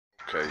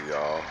Okay,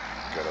 y'all,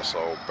 get us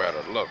all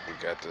better look. We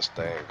got this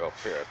thing up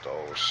here at the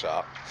old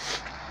shop.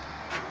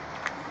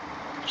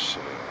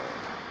 Shit.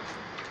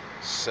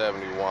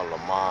 71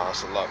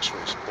 lemans luxury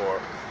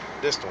sport.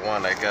 This the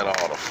one that got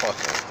all the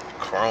fucking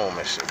chrome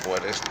and shit. Boy,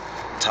 this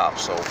top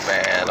so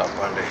bad up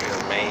under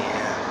here, man.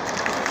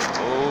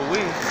 Ooh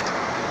wee.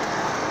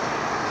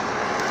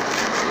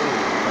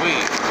 Ooh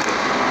wee.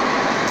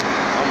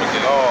 I'ma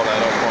get all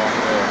that up off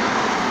there.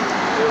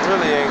 It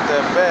really ain't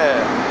that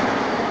bad.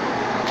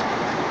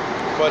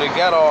 But it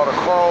got all the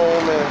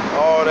chrome and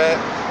all that.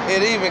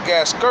 It even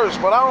got skirts,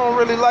 but I don't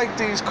really like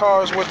these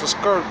cars with the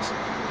skirts.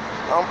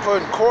 I'm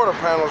putting quarter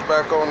panels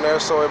back on there,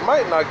 so it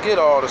might not get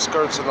all the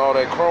skirts and all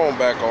that chrome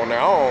back on there.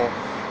 I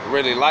don't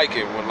really like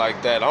it with like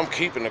that. I'm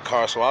keeping the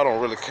car, so I don't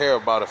really care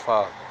about if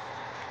I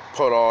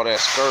put all that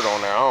skirt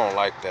on there. I don't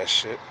like that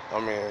shit. I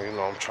mean, you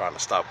know, I'm trying to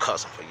stop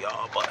cussing for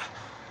y'all, but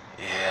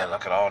yeah,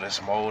 look at all this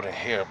mold in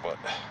here. But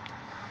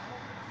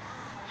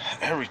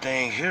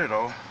everything here,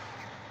 though,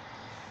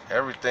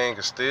 everything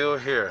is still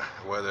here,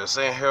 whether it's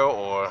in here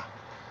or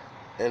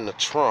in the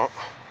trunk.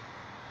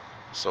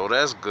 So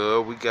that's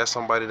good. We got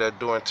somebody that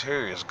do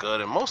interiors good,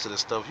 and most of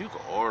this stuff you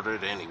can order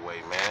it anyway,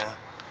 man.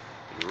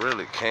 You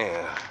really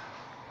can.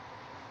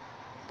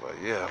 But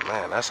yeah,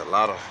 man, that's a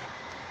lot of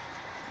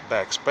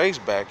back space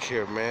back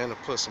here, man, to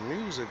put some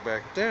music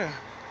back there.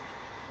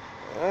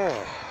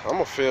 Yeah, I'm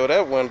gonna fill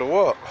that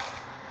window up.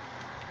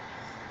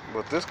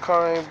 But this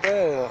car ain't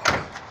bad.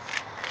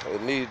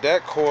 It need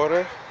that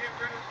quarter,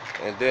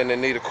 and then it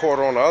need a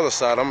quarter on the other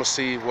side. I'm gonna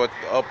see what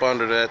up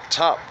under that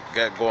top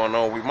got going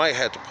on. We might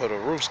have to put a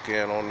roof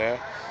skin on there.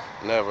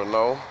 Never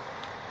know.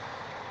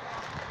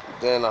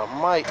 Then I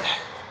might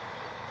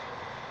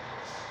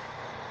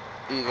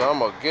either I'm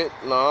gonna get,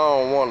 no,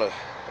 I don't want to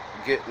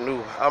get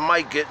new. I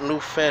might get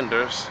new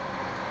fenders,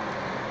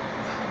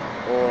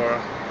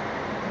 or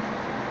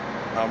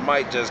I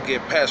might just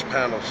get patch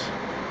panels.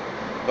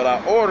 But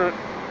I ordered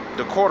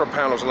the quarter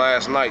panels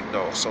last night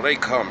though, so they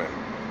coming.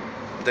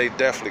 They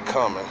definitely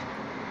coming.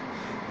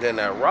 Then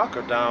that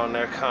rocker down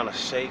there kind of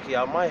shaky.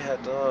 I might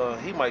have to,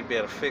 he might be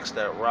able to fix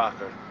that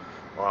rocker,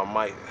 or I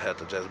might have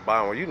to just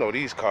buy one. You know,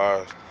 these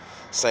cars,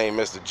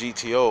 same as the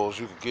GTOs,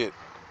 you could get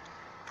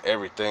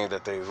everything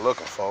that they were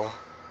looking for.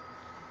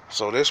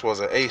 So this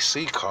was an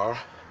AC car.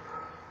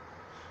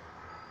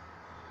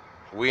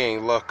 We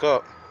ain't luck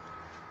up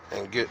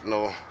and get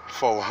no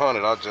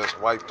 400. I just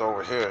wiped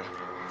over here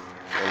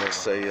and it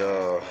say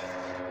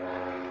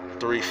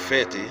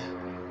 350.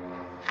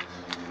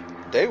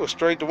 They was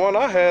straight the one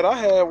I had. I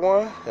had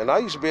one, and I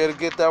used to be able to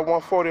get that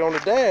 140 on the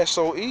dash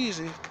so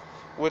easy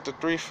with the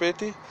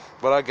 350.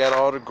 But I got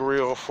all the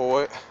grill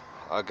for it.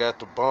 I got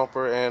the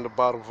bumper and the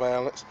bottom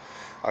valance.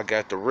 I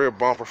got the rear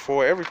bumper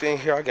for it. Everything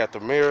here. I got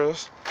the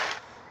mirrors.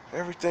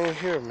 Everything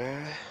here,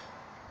 man.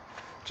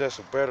 Just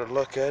a better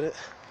look at it.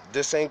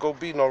 This ain't gonna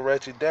be no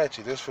ratchet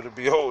datchy. This for to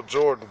be old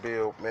Jordan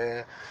build,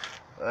 man.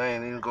 I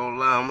ain't even gonna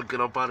lie. I'm gonna get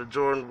up out of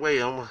Jordan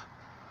way. I'm gonna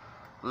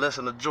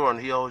listen to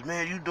Jordan. He always,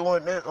 man, you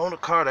doing that on the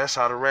car? That's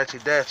how the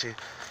ratchet datchy.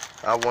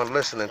 I wasn't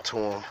listening to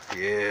him.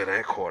 Yeah,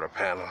 that quarter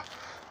panel,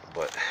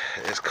 but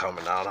it's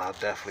coming out. I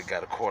definitely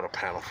got a quarter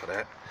panel for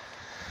that.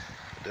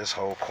 This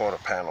whole quarter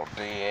panel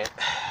dead.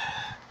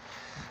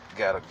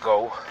 Gotta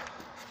go.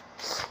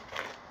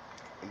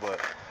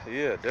 But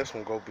yeah, this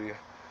one go be.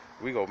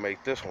 We gonna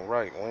make this one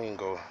right. We ain't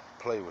gonna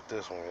play with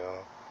this one,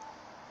 y'all.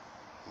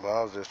 But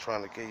I was just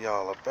trying to get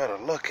y'all a better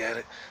look at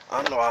it.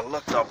 I know I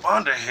looked up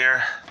under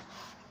here.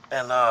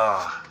 And,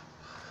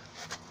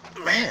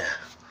 man,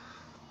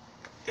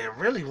 it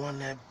really wasn't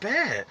that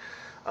bad.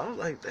 I was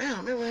like,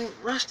 damn, it ain't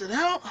rusted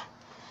out.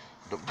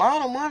 The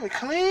bottom of it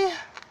clean.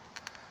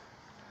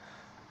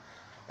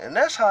 And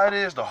that's how it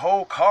is, the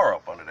whole car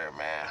up under there,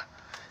 man.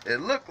 It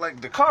looked like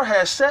the car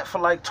had sat for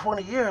like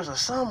 20 years or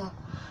something,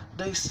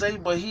 they say,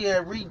 but he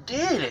had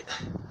redid it.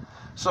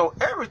 So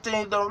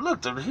everything don't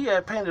look, he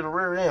had painted the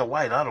rear end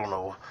white, I don't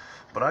know.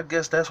 But I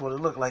guess that's what it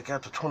looked like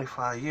after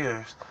 25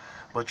 years.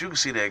 But you can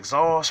see the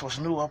exhaust was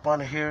new up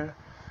under here.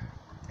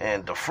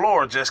 And the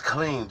floor just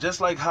clean. Just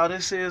like how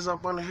this is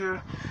up under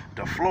here.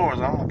 The floors,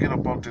 I'm going to get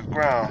up off this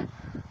ground.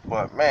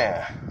 But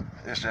man,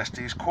 it's just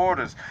these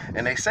quarters.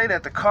 And they say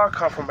that the car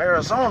come from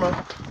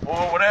Arizona or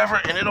whatever.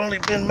 And it only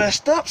been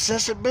messed up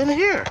since it been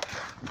here.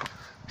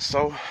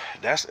 So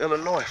that's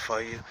Illinois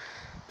for you.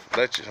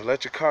 Let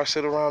your car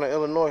sit around in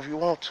Illinois if you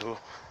want to.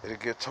 It'll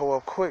get towed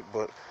up quick.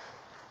 But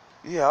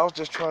yeah, I was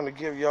just trying to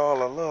give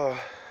y'all a little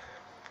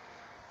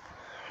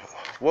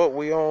what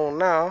we own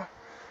now,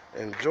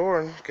 and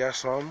Jordan got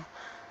something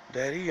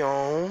that he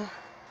own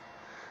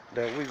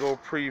that we go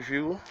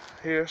preview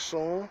here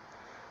soon.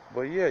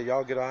 But yeah,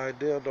 y'all get an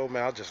idea though,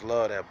 man. I just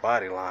love that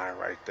body line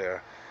right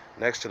there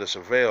next to the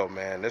Chevelle,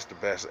 man. This the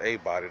best A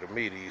body to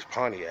me. These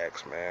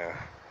Pontiacs, man,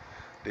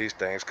 these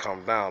things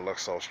come down, look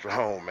so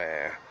strong,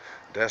 man.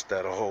 That's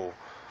that whole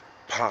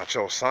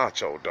poncho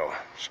sancho though,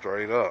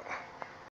 straight up.